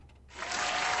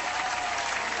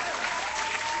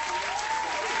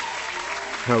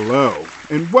Hello,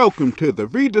 and welcome to the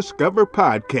Rediscover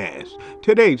Podcast.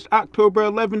 Today's October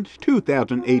 11th,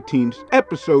 2018,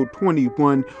 episode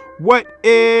 21. What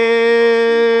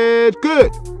is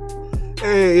good?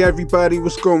 Hey, everybody,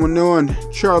 what's going on?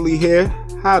 Charlie here.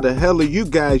 How the hell are you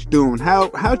guys doing?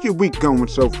 How's your week going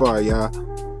so far, y'all?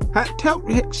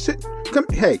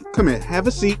 Come here, have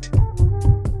a seat.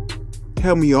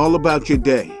 Tell me all about your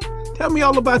day. Tell me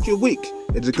all about your week.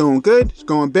 Is it going good? Is it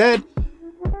going bad?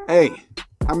 Hey,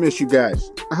 I miss you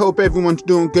guys. I hope everyone's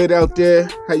doing good out there.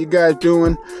 How you guys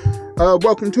doing?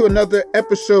 Welcome to another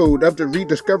episode of the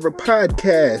Rediscover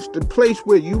Podcast, the place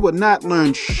where you will not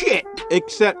learn shit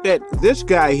except that this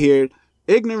guy here,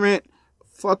 ignorant,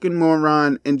 fucking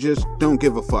moron, and just don't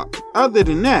give a fuck. Other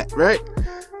than that, right?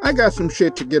 I got some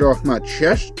shit to get off my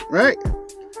chest, right?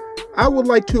 I would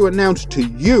like to announce to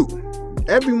you,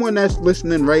 everyone that's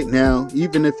listening right now,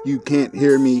 even if you can't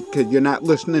hear me because you're not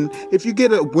listening, if you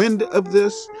get a wind of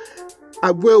this,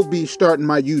 I will be starting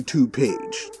my YouTube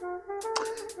page.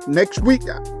 Next week,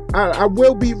 I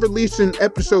will be releasing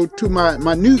episode to my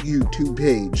new YouTube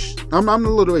page. I'm a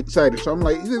little excited, so I'm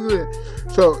like,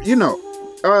 so, you know,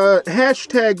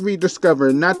 hashtag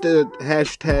rediscover, not the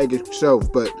hashtag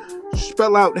itself, but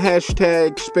spell out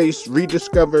hashtag space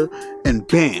rediscover and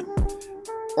bam.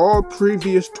 All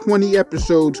previous 20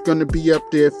 episodes gonna be up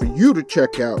there for you to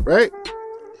check out, right?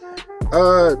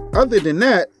 Other than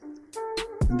that,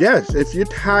 yes, if you're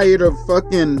tired of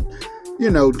fucking,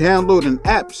 downloading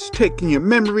apps, taking your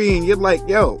memory, and you're like,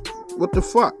 yo, what the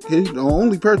fuck? He's the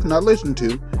only person I listen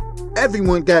to.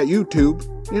 Everyone got YouTube,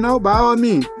 by all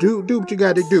means, do what you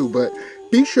gotta do, but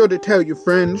be sure to tell your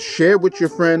friends, share with your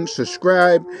friends,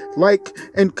 subscribe, like,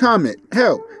 and comment.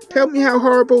 Hell, tell me how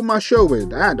horrible my show is.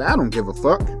 I don't give a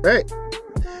fuck, right?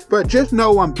 But just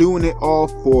know I'm doing it all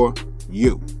for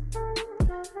you.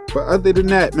 But other than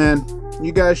that, man,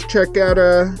 you guys check out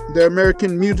the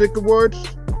American Music Awards.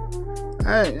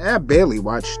 I barely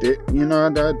watched it.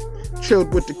 I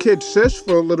chilled with the kid sis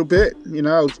for a little bit.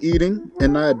 I was eating,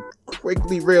 and I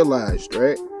quickly realized,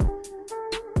 right?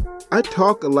 I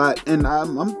talk a lot, and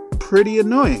I'm pretty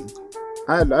annoying.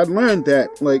 I learned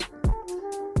that, like,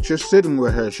 just sitting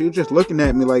with her. She was just looking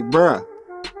at me like, bruh,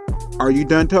 are you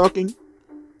done talking?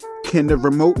 Can the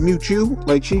remote mute you?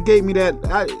 Like, she gave me that,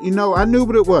 I knew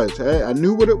what it was. I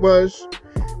knew what it was,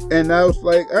 and I was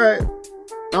like, all right,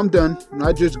 I'm done.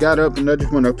 I just got up, and I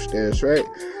just went upstairs, right?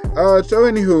 So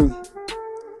anywho,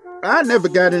 I never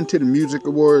got into the music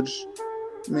awards.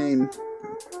 I mean,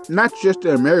 not just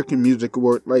the American Music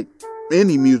Award, like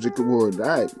any music award.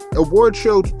 Award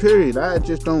shows, period. I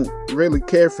just don't really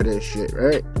care for that shit,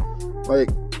 right? Like,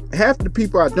 half the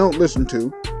people I don't listen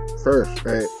to first,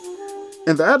 right?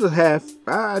 And the other half,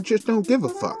 I just don't give a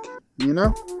fuck,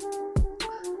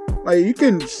 Like, you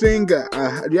can sing,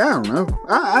 I don't know.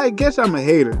 I guess I'm a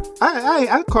hater.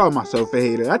 I call myself a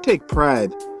hater. I take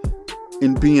pride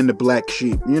in being the black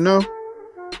sheep,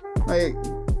 Like,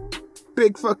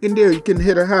 big fucking deal. You can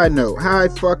hit a high note. High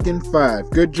fucking five.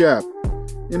 Good job.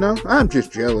 I'm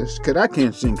just jealous because I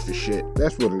can't sing for shit.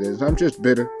 That's what it is. I'm just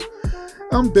bitter.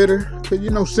 I'm bitter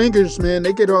because, singers, man,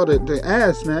 they get all the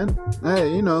ass, man. I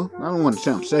don't want to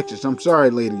sound sexist. I'm sorry,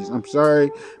 ladies. I'm sorry.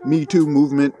 Me Too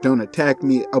movement. Don't attack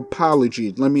me.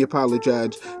 Apologies. Let me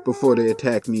apologize before they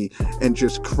attack me and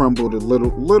just crumble the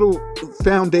little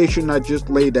foundation I just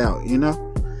laid out,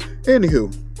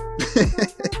 Anywho.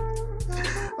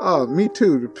 Oh, Me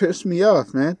Too. It pissed me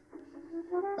off, man.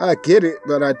 I get it,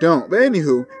 but I don't. But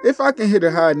anywho, if I can hit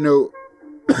a high note...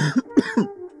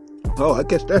 oh, I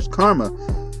guess that's karma.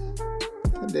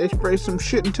 Did they spray some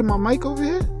shit into my mic over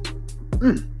here?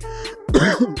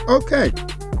 Okay.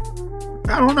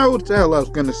 I don't know what the hell I was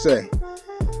gonna say.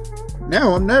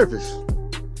 Now I'm nervous.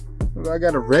 I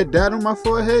got a red dot on my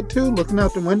forehead too, looking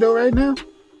out the window right now.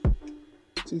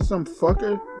 See some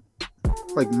fucker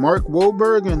like Mark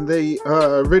Wahlberg in the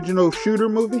original Shooter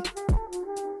movie,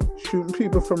 shooting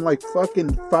people from like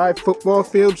fucking 5 football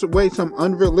fields away, some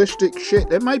unrealistic shit.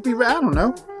 That might be, I don't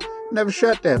know. Never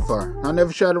shot that far. I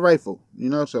never shot a rifle,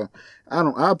 so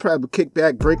I'll probably kick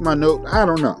back, break my note. I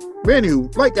don't know. But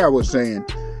anywho, like I was saying,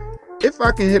 if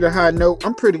I can hit a high note,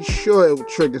 I'm pretty sure it will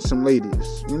trigger some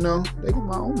ladies, They go,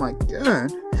 oh my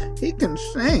God, he can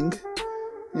sing.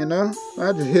 I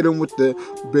just hit him with the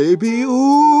baby,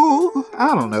 ooh.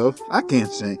 I don't know. I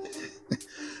can't sing.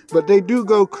 But they do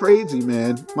go crazy,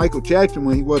 man. Michael Jackson,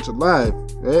 when he was alive,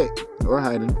 hey, or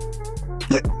hiding.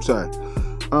 Sorry.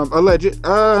 Alleged.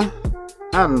 I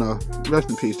don't know. Rest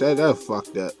in peace. That was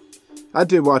fucked up. I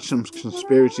did watch some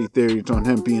conspiracy theories on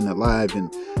him being alive,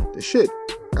 and the shit.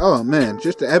 Oh man,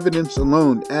 just the evidence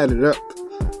alone added up.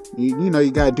 You know,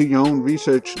 you gotta do your own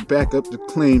research to back up the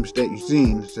claims that you've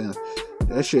seen. So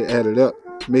that shit added up.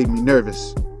 Made me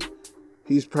nervous.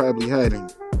 He's probably hiding.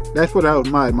 That's what was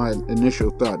my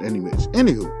initial thought anyways.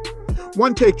 Anywho,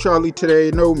 One Take Charlie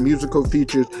today, no musical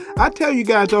features. I tell you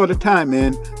guys all the time,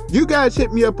 man. You guys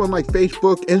hit me up on like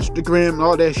Facebook, Instagram,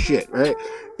 all that shit, right?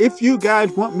 If you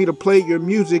guys want me to play your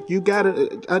music, you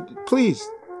gotta, please.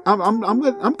 I'm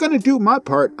gonna do my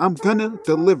part. I'm gonna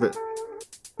deliver.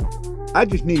 I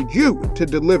just need you to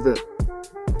deliver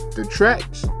the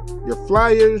tracks, your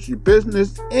flyers, your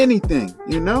business, anything,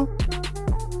 you know?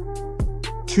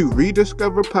 To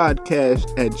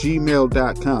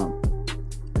rediscoverpodcast@gmail.com.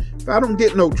 If I don't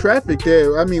get no traffic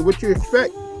there, I mean, what you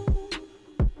expect?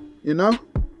 You know?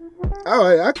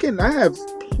 I have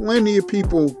plenty of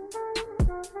people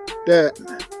that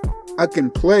I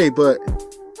can play, but,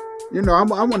 you know, I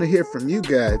want to hear from you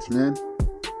guys, man.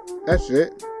 That's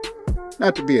it.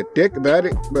 Not to be a dick about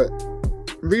it, but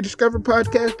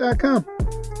rediscoverpodcast.com.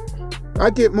 I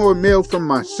get more mail from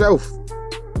myself,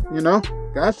 you know?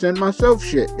 I send myself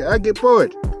shit. I get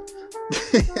bored.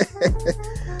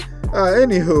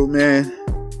 Anywho, man.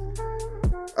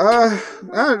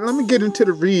 Let me get into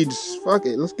the reads. Fuck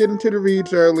it. Let's get into the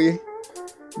reads early.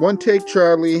 One Take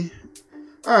Charlie.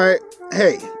 Alright.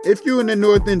 Hey, if you're in the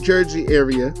northern Jersey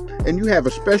area and you have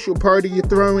a special party you're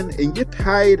throwing and you're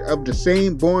tired of the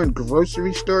same boring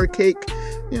grocery store cake,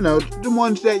 you know, the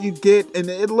ones that you get and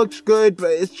it looks good,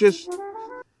 but it's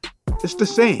the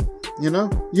same. You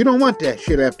know, you don't want that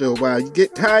shit after a while. You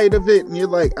get tired of it and you're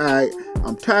like, alright,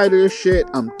 I'm tired of this shit.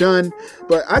 I'm done.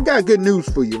 But I got good news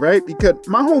for you, right? Because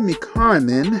my homie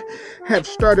Carmen have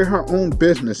started her own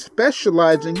business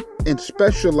specializing in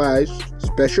specialized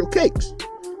special cakes.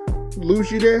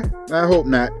 Lose you there? I hope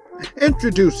not.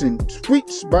 Introducing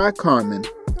Sweets by Carmen.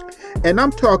 And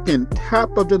I'm talking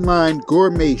top of the line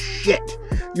gourmet shit.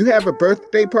 You have a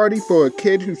birthday party for a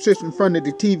kid who sits in front of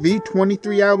the TV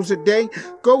 23 hours a day,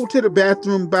 go to the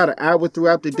bathroom about an hour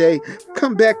throughout the day,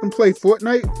 come back and play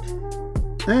Fortnite?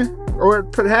 Or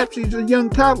perhaps he's a young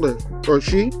toddler, or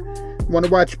she. Want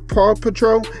to watch Paw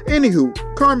Patrol? Anywho,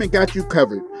 Carmen got you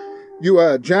covered. You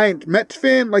a giant Mets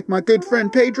fan like my good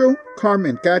friend Pedro?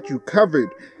 Carmen got you covered.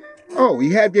 Oh,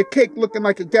 you have your cake looking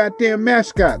like a goddamn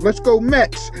mascot. Let's go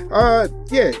Mets.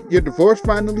 Yeah, your divorce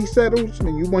finally settles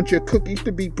and you want your cookies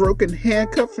to be broken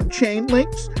handcuffs and chain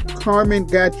links? Carmen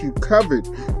got you covered.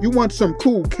 You want some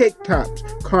cool cake tops?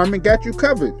 Carmen got you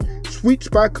covered. Sweets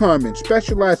by Carmen,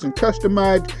 specialized in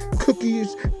customized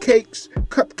cookies, cakes,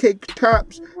 cupcake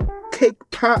tops, cake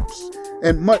pops,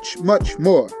 and much, much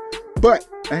more. But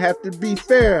I have to be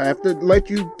fair. I have to let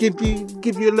you give you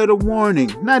a little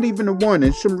warning. Not even a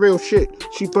warning, some real shit.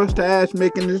 She bust her ass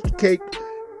making this cake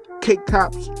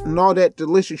tops, and all that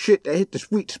delicious shit that hit the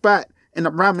sweet spot, and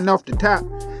I'm rhyming off the top,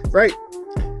 right?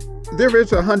 There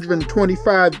is a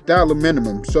 $125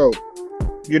 minimum, so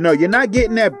you know you're not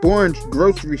getting that boring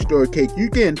grocery store cake. You're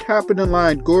getting top of the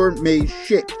line gourmet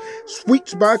shit.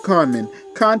 Sweets by Carmen.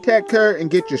 Contact her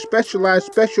and get your specialized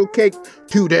special cake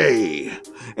today.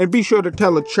 And be sure to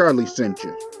tell her Charlie sent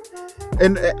you.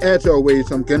 And as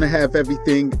always, I'm gonna have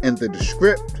everything in the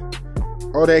descript.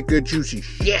 All that good juicy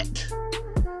shit.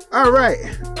 Alright.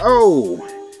 Oh,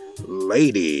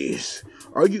 ladies.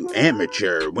 Are you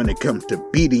amateur when it comes to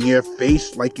beating your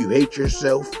face like you hate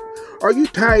yourself? Are you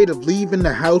tired of leaving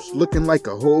the house looking like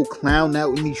a whole clown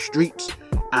out in these streets?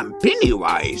 I'm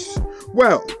Pennywise.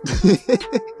 Well,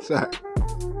 sorry.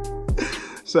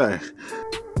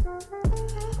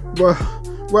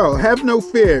 Well, have no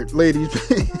fear, ladies.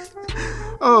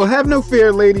 Oh, have no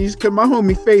fear, ladies, because my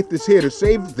homie Faith is here to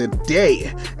save the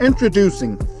day.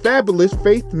 Introducing Fabulous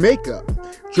Faith Makeup.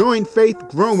 Join Faith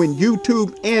growing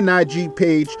YouTube and IG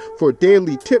page for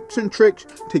daily tips and tricks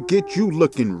to get you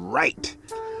looking right.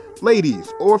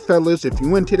 Ladies or fellas, if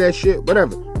you into that shit,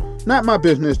 whatever. Not my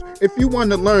business. If you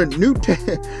want to learn new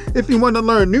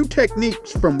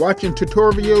techniques from watching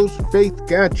tutorials, Faith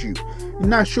got you. You're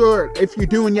not sure if you're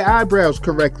doing your eyebrows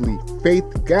correctly, Faith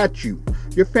got you.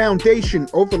 Your foundation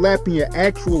overlapping your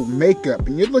actual makeup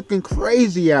and you're looking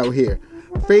crazy out here,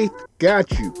 Faith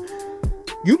got you.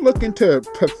 You looking to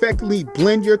perfectly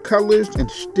blend your colors and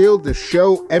steal the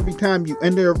show every time you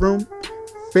enter a room,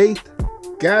 Faith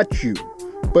got you.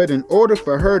 But in order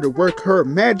for her to work her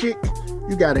magic,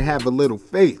 you gotta have a little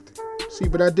faith. See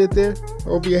what I did there?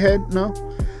 Over your head? No?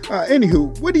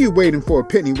 Anywho, what are you waiting for,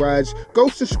 Pennywise? Go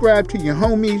subscribe to your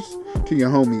homies.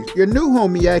 Your new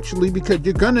homie, actually, because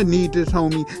you're gonna need this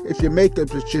homie if your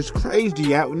makeup is just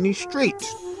crazy out in these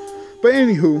streets. But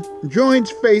anywho, join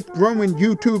Faith growing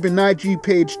YouTube and IG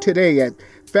page today at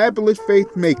Fabulous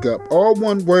Faith Makeup. All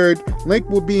one word. Link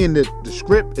will be in the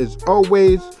script as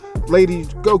always.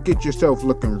 Ladies, go get yourself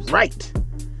looking right.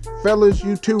 Fellas,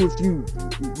 you too, if you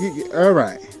all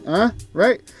right. Huh?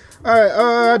 Right? All right,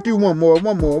 I'll do one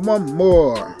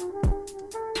more.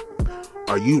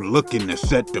 Are you looking to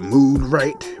set the mood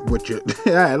right with your...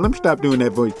 Alright, let me stop doing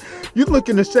that voice. You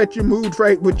looking to set your mood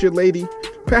right with your lady?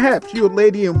 Perhaps you're a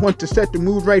lady and want to set the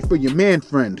mood right for your man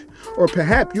friend. Or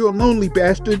perhaps you're a lonely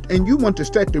bastard and you want to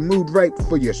set the mood right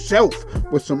for yourself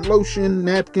with some lotion,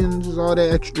 napkins, all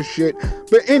that extra shit.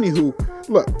 But anywho,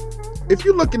 look, if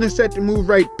you're looking to set the mood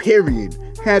right, period,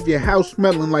 have your house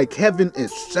smelling like heaven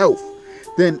itself,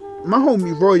 then my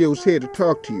homie Royo's here to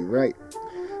talk to you, right?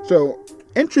 So,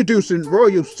 introducing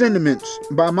Royal Sentiments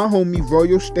by my homie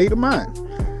Royal State of Mind.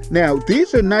 Now,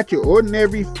 these are not your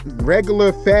ordinary,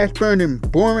 regular, fast-burning,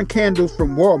 boring candles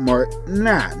from Walmart.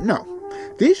 Nah, no.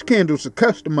 These candles are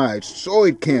customized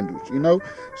soy candles,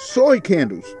 soy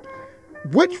candles,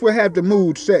 which will have the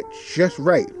mood set just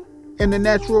right, in the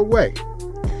natural way.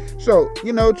 So,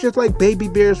 just like baby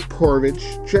bear's porridge,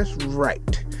 just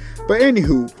right. But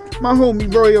anywho, my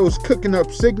homie Royo is cooking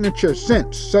up signature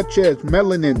scents such as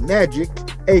Melanin Magic,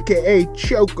 aka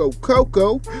Choco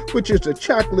Coco, which is a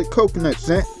chocolate coconut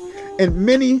scent, and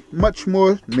many much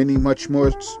more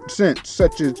scents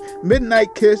such as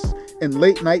Midnight Kiss and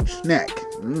Late Night Snack.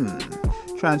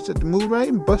 Trying to set the mood right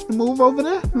and bust the move over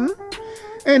there?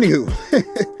 Anywho,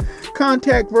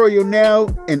 contact Royo now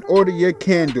and order your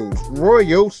candles,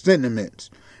 Royal Sentiments,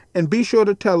 and be sure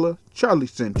to tell her Charlie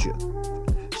sent you.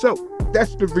 So,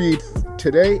 that's the read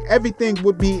today. Everything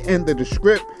will be in the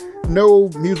script. No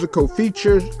musical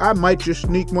features. I might just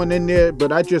sneak one in there,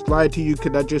 but I just lied to you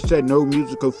because I just said no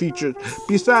musical features.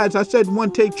 Besides, I said one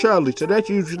take Charlie, so that's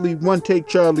usually one take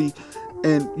Charlie,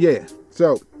 and yeah.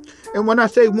 So, and when I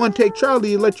say one take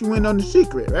Charlie, it lets you in on the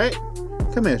secret, right?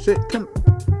 Come here, sit. Come,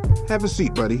 have a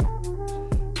seat, buddy.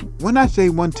 When I say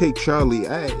one take Charlie,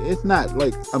 it's not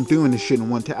like I'm doing this shit in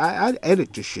one take. I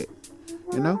edit the shit,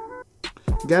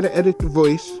 Gotta edit the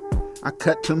voice. I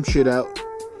cut some shit out.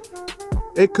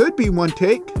 It could be one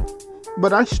take,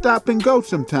 but I stop and go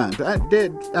sometimes. I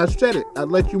said it. I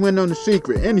let you in on the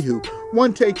secret. Anywho,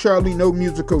 one take Charlie, no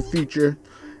musical feature.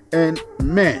 And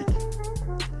man,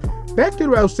 back to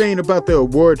what I was saying about the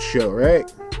award show, right?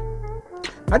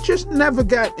 I just never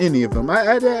got any of them.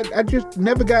 I just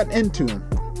never got into them.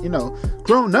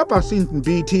 Growing up, I seen some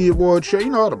BT award show.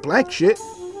 All the black shit.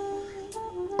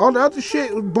 All the other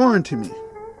shit was boring to me.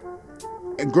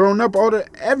 And growing up,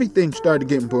 everything started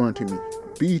getting boring to me.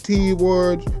 BT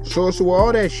Awards, Source Award,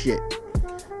 all that shit.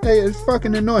 Hey, it's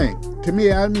fucking annoying. To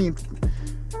me, I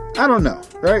don't know,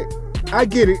 right? I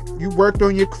get it. You worked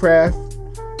on your craft.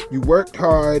 You worked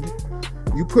hard.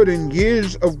 You put in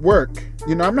years of work.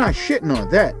 I'm not shitting on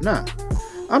that, nah.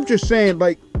 I'm just saying,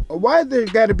 why there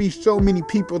gotta be so many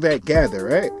people that gather,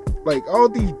 right? All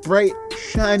these bright,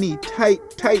 shiny,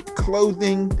 tight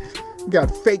clothing.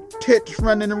 Got fake tits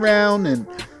running around and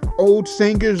old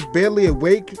singers barely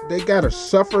awake. They gotta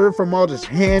suffer from all this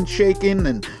handshaking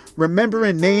and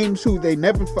remembering names who they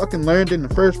never fucking learned in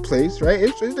the first place, right?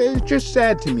 It's just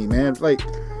sad to me, man.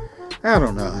 I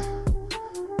don't know.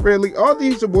 Really, all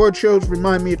these award shows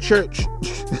remind me of church.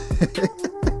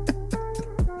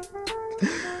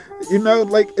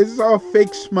 It's all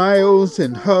fake smiles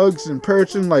and hugs in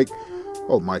person.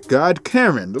 Oh my God,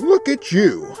 Karen, look at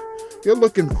you. You're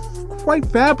looking quite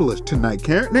fabulous tonight,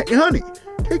 Karen. Hey, honey,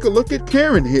 take a look at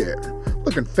Karen here.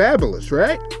 Looking fabulous,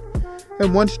 right?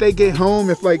 And once they get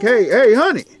home, it's hey,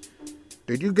 honey,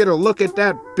 did you get a look at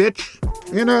that bitch?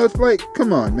 It's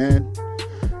come on, man.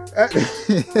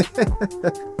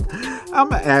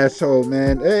 I'm an asshole,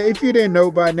 man. If you didn't know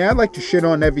by now, I like to shit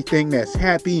on everything that's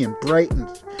happy and bright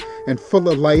and full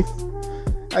of life.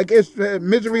 I guess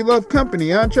misery love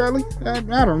company, huh, Charlie? I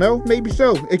don't know, maybe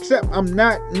so. Except I'm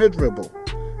not miserable.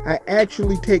 I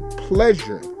actually take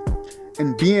pleasure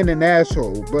in being an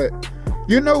asshole. But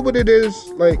you know what it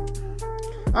is?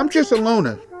 I'm just a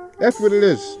loner. That's what it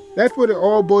is. That's what it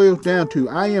all boils down to.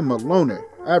 I am a loner.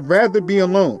 I'd rather be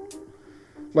alone.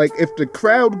 If the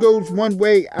crowd goes one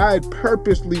way, I'd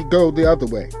purposely go the other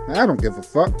way. I don't give a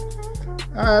fuck.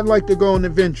 I'd like to go on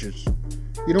adventures.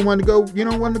 You don't want to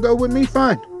go with me?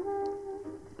 Fine.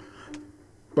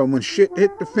 But when shit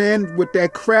hit the fan with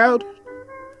that crowd,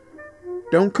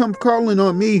 don't come calling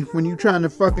on me when you trying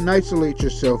to fucking isolate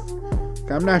yourself.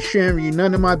 I'm not sharing you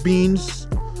none of my beans.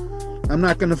 I'm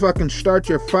not gonna fucking start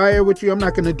your fire with you. I'm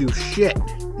not gonna do shit,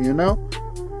 I'm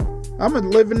gonna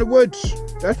live in the woods.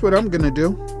 That's what I'm gonna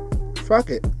do. Fuck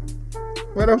it.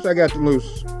 What else I got to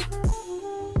lose?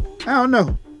 I don't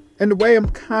know. And the way I'm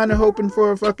kind of hoping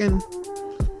for a fucking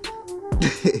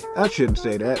I shouldn't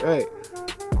say that, right?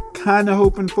 Kinda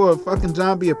hoping for a fucking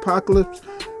zombie apocalypse.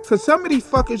 Cause some of these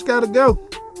fuckers gotta go.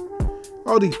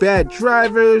 All these bad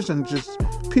drivers and just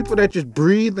people that just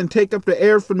breathe and take up the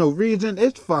air for no reason.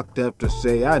 It's fucked up to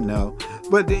say, I know.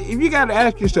 But if you gotta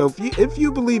ask yourself, if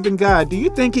you believe in God, do you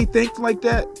think he thinks like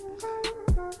that?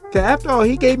 Cause after all,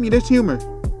 he gave me this humor.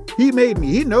 He made me.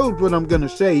 He knows what I'm gonna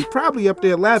say. He's probably up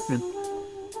there laughing.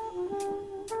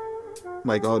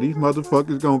 Like, oh, these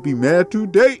motherfuckers gonna be mad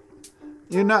today.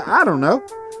 You know, I don't know.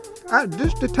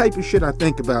 This is the type of shit I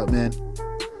think about, man.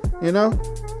 You know?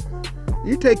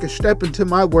 You take a step into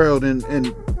my world and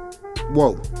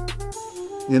whoa.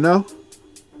 You know?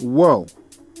 Whoa.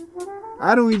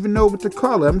 I don't even know what to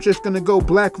call it. I'm just gonna go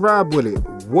Black Rob with it.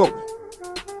 Whoa.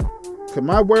 Cause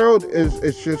my world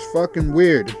it's just fucking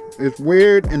weird. It's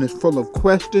weird and it's full of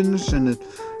questions and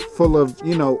it's full of,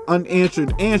 you know,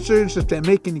 unanswered answers that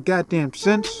make any goddamn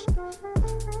sense.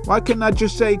 Why couldn't I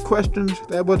just say questions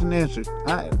that wasn't answered?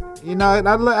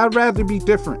 I'd rather be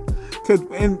different. Cause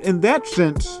in that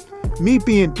sense, me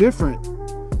being different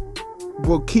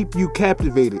will keep you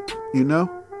captivated, you know?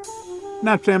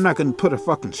 Not saying I'm not gonna put a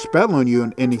fucking spell on you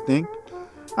or anything.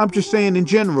 I'm just saying in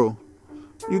general.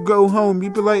 You go home, you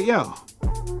be like, yo,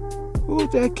 who was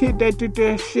that kid that did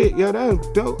that shit? Yo, that was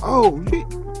dope. Oh,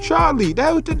 Charlie,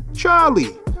 that was the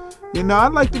Charlie. You know, I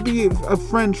like to be a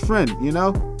friend's friend, you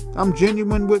know? I'm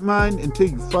genuine with mine until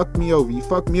you fuck me over. You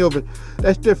fuck me over,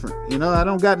 that's different. You know, I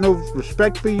don't got no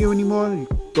respect for you anymore. You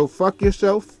go fuck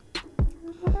yourself.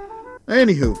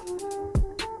 Anywho,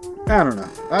 I don't know.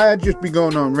 I just be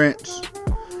going on rants.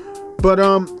 But,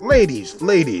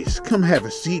 ladies, come have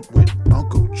a seat with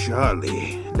Uncle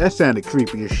Charlie. That sounded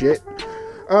creepy as shit.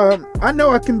 I know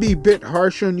I can be a bit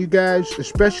harsh on you guys,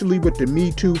 especially with the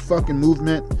Me Too fucking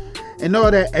movement and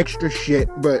all that extra shit,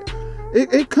 but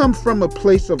it comes from a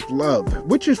place of love,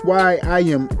 which is why I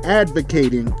am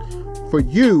advocating for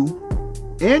you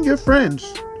and your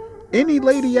friends, any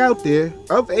lady out there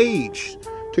of age,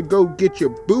 to go get your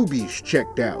boobies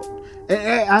checked out.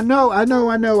 And I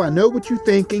know what you're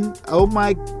thinking. Oh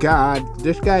my God,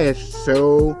 this guy is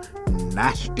so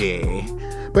nasty.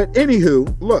 But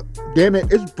anywho, look, damn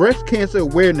it, it's Breast Cancer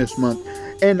Awareness Month,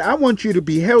 and I want you to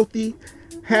be healthy,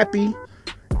 happy,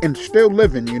 and still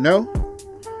living, you know?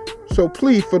 So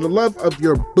please, for the love of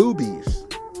your boobies,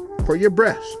 for your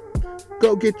breasts,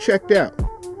 go get checked out.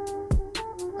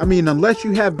 I mean, unless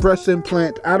you have breast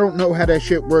implant, I don't know how that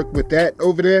shit work with that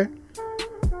over there.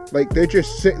 Like, they're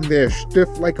just sitting there stiff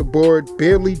like a board,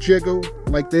 barely jiggle,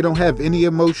 like they don't have any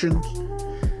emotions.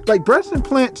 Like, breast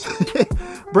implants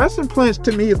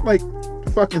to me is like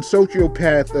fucking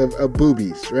sociopath of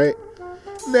boobies, right?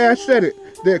 Yeah, I said it.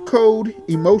 They're cold,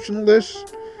 emotionless,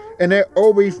 and they're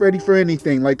always ready for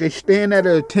anything. Like, they stand at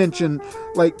attention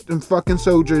like them fucking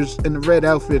soldiers in the red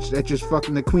outfits that just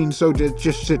fucking the queen soldiers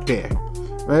just sit there,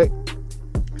 right?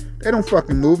 They don't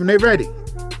fucking move and they're ready.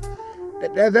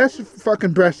 That's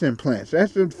fucking breast implants.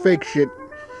 That's the fake shit.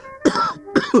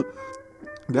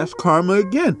 That's karma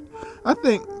again. I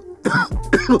think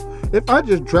if I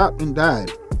just dropped and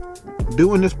died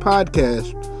doing this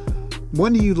podcast,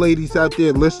 one of you ladies out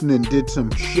there listening did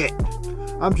some shit.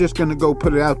 I'm just gonna go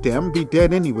put it out there. I'm gonna be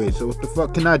dead anyway, so what the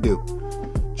fuck can I do?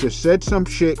 Just said some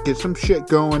shit, get some shit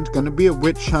going. It's gonna be a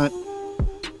witch hunt.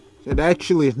 It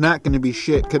actually is not gonna be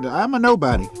shit, because I'm a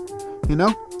nobody, you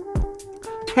know?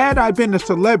 Had I been a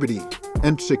celebrity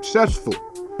and successful,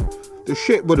 the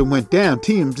shit would have went down.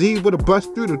 TMZ would have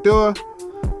bust through the door.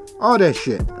 All that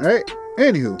shit, right?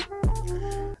 Anywho,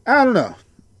 I don't know.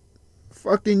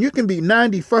 Fucking, you can be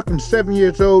 97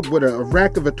 years old with a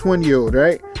rack of a 20-year-old,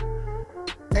 right?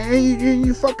 And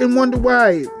you fucking wonder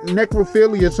why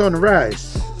necrophilia is on the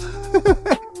rise.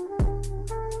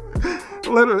 A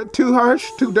little too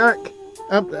harsh, too dark.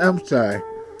 I'm sorry.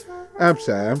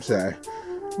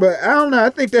 But I don't know, I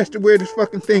think that's the weirdest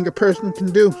fucking thing a person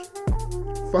can do.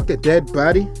 Fuck a dead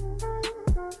body.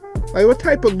 Like, what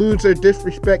type of loser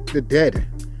disrespect the dead?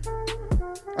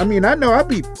 I mean, I know I'd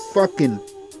be fucking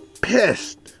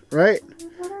pissed, right?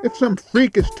 If some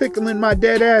freak is tickling my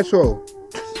dead asshole.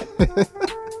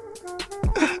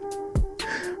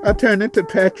 I turn into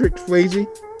Patrick Swayze.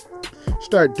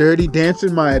 Start dirty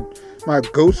dancing my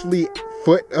ghostly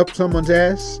foot up someone's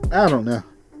ass. I don't know.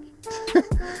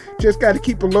 Just got to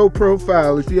keep a low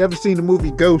profile. If you ever seen the movie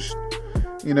Ghost,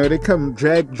 you know, they come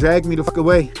drag me the fuck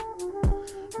away.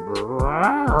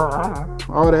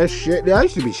 All that shit. I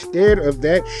used to be scared of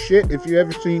that shit if you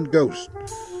ever seen Ghost.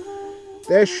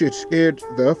 That shit scared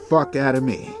the fuck out of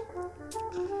me.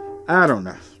 I don't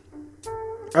know.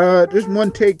 This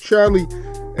one take Charlie,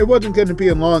 it wasn't going to be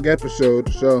a long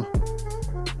episode, so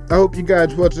I hope you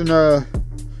guys wasn't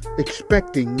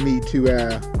expecting me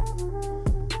to,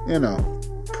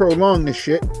 prolong this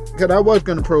shit. Because I was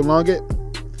going to prolong it.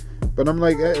 But I'm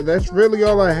like, that's really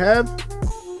all I have?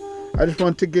 I just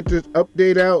want to get this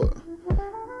update out.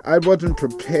 I wasn't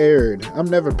prepared. I'm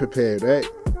never prepared, right?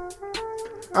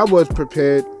 I was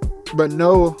prepared, but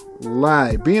no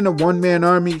lie. Being a one-man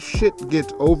army, shit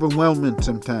gets overwhelming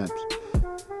sometimes.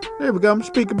 There we go. I'm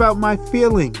speaking about my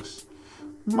feelings.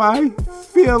 My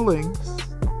feelings.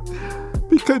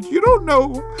 Because you don't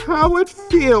know how it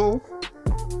feels.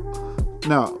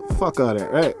 No, fuck all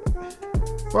that, right?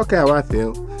 Fuck how I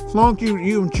feel. As long as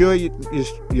you enjoy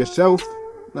yourself.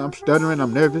 I'm stuttering,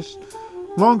 I'm nervous.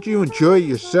 As long as you enjoy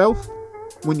yourself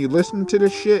when you listen to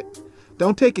this shit,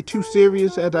 don't take it too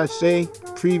serious, as I say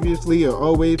previously or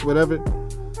always, whatever.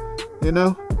 You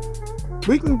know,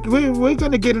 we're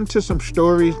gonna get into some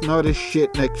stories and all this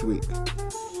shit next week.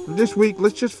 This week,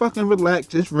 let's just fucking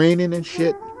relax. It's raining and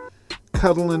shit,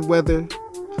 cuddling weather.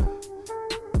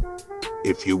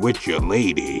 If you're with your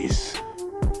ladies,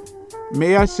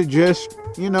 may I suggest,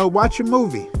 watch a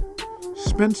movie.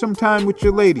 Spend some time with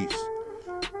your ladies.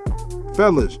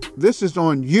 Fellas, this is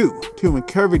on you to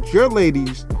encourage your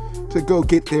ladies to go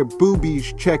get their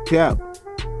boobies checked out.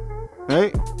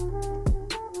 Right?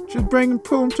 Just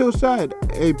pull them to the side.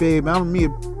 Hey, babe, I don't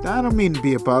mean to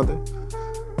be a bother.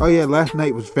 Oh, yeah, last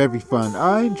night was very fun.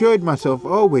 I enjoyed myself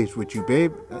always with you,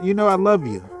 babe. I love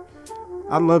you.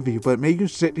 I love you, but may you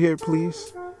sit here,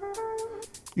 please?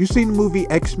 You seen the movie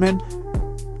X-Men?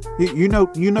 You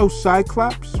know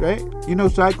Cyclops, right? You know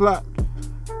Cyclops?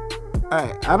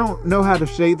 I don't know how to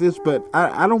say this, but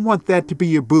I don't want that to be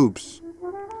your boobs.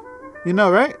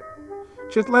 Right?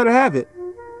 Just let her have it.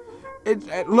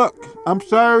 Look, I'm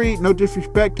sorry, no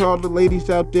disrespect to all the ladies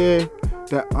out there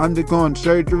that undergone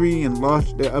surgery and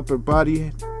lost their upper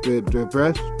body, their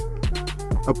breast.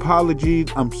 Apologies,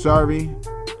 I'm sorry.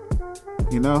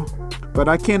 But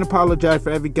I can't apologize for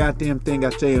every goddamn thing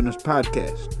I say on this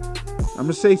podcast. I'm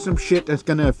gonna say some shit that's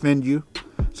gonna offend you.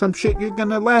 Some shit you're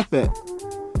gonna laugh at.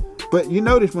 But you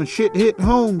notice when shit hit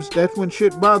homes, that's when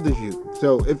shit bothers you.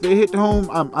 So if it hit home,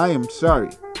 I am sorry.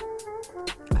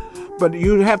 But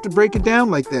you have to break it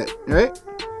down like that, right?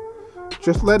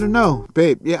 Just let her know.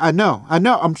 Babe, yeah, I know,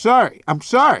 I'm sorry.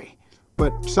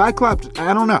 But Cyclops,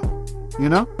 I don't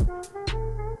know,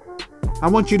 I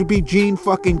want you to be Jean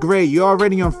fucking Grey. You're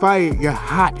already on fire. You're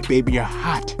hot, baby, you're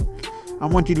hot. I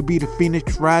want you to be the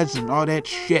Phoenix Rising, all that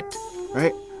shit,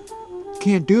 right?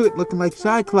 Can't do it looking like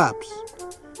Cyclops.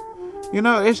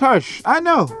 It's harsh. I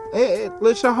know.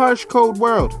 It's a harsh, cold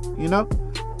world,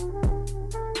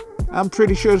 I'm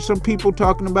pretty sure some people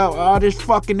talking about, this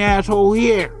fucking asshole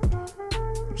here.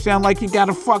 Sound like he got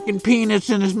a fucking penis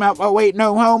in his mouth. Oh, wait,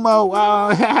 no homo.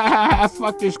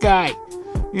 Fuck this guy.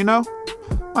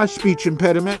 My speech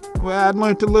impediment. Well, I'd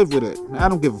learned to live with it. I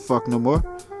don't give a fuck no more.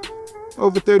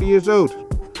 Over 30 years old.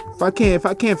 If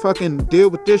I can't fucking deal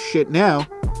with this shit now,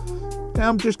 then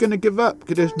I'm just gonna give up,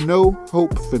 because there's no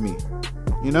hope for me.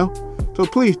 So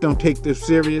please don't take this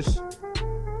serious.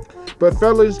 But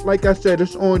fellas, like I said,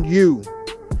 it's on you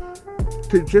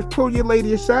to just pull your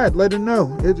lady aside. Let her know.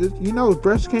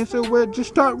 Breast cancer. Just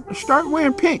start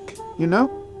wearing pink.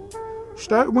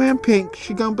 Start wearing pink.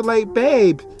 She gonna be like,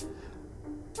 babe,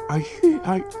 are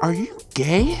you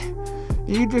gay? And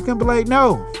you just gonna be like,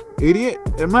 no, idiot,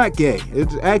 I'm not gay.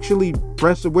 It's actually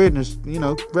breast awareness.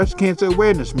 Breast cancer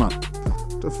awareness month.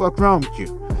 What the fuck wrong with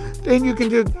you? Then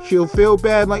she'll feel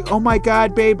bad, like, oh my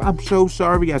God, babe, I'm so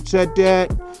sorry I said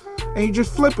that. And you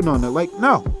just flipping on it, like,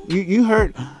 no, you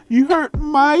hurt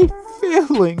my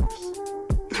feelings.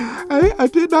 I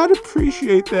did not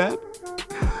appreciate that.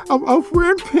 I'm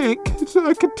wearing pink so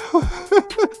I can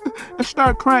I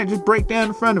start crying, just break down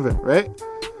in front of her, right?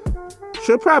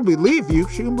 She'll probably leave you.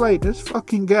 She'll be like, this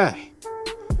fucking guy.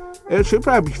 And she'll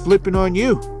probably be flipping on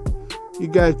you. You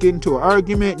guys get into an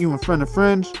argument, you in front of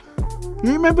friends.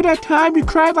 You remember that time you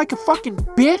cried like a fucking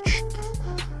bitch?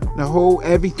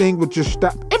 Everything would just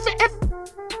stop. If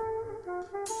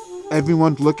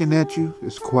everyone's looking at you,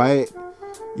 it's quiet.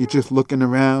 You're just looking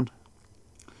around.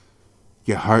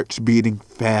 Your heart's beating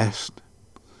fast.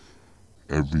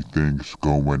 Everything's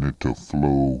going into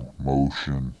flow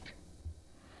motion.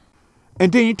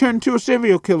 And then you turn into a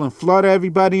serial killer and slaughter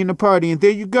everybody in the party. And there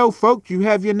you go, folks. You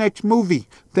have your next movie.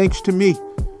 Thanks to me.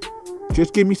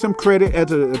 Just give me some credit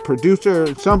as a producer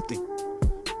or something.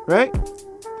 Right?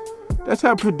 That's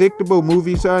how predictable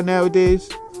movies are nowadays.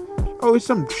 Always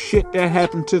some shit that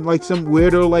happened to like some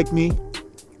weirdo like me.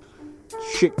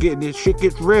 Shit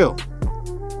gets real.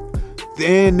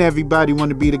 Then everybody want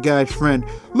to be the guy's friend.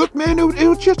 Look, man, it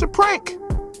was just a prank.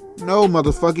 No,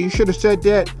 motherfucker, you should have said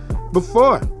that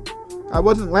before. I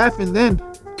wasn't laughing then.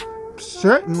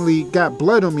 Certainly got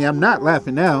blood on me. I'm not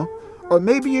laughing now. Or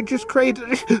maybe you're just crazy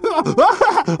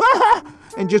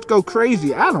and just go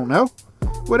crazy. I don't know.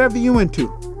 Whatever you into.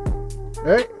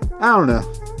 Right? I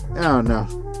don't know.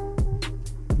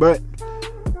 But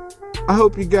I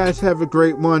hope you guys have a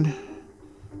great one.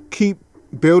 Keep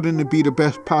building to be the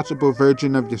best possible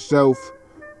version of yourself.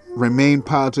 Remain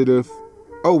positive.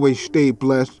 Always stay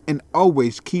blessed. And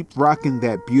always keep rocking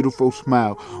that beautiful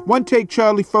smile. One Take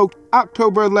Charlie, folks.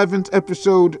 October 11th,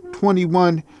 episode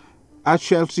 21. I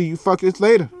shall see you fuckers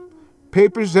later.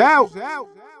 Papers out.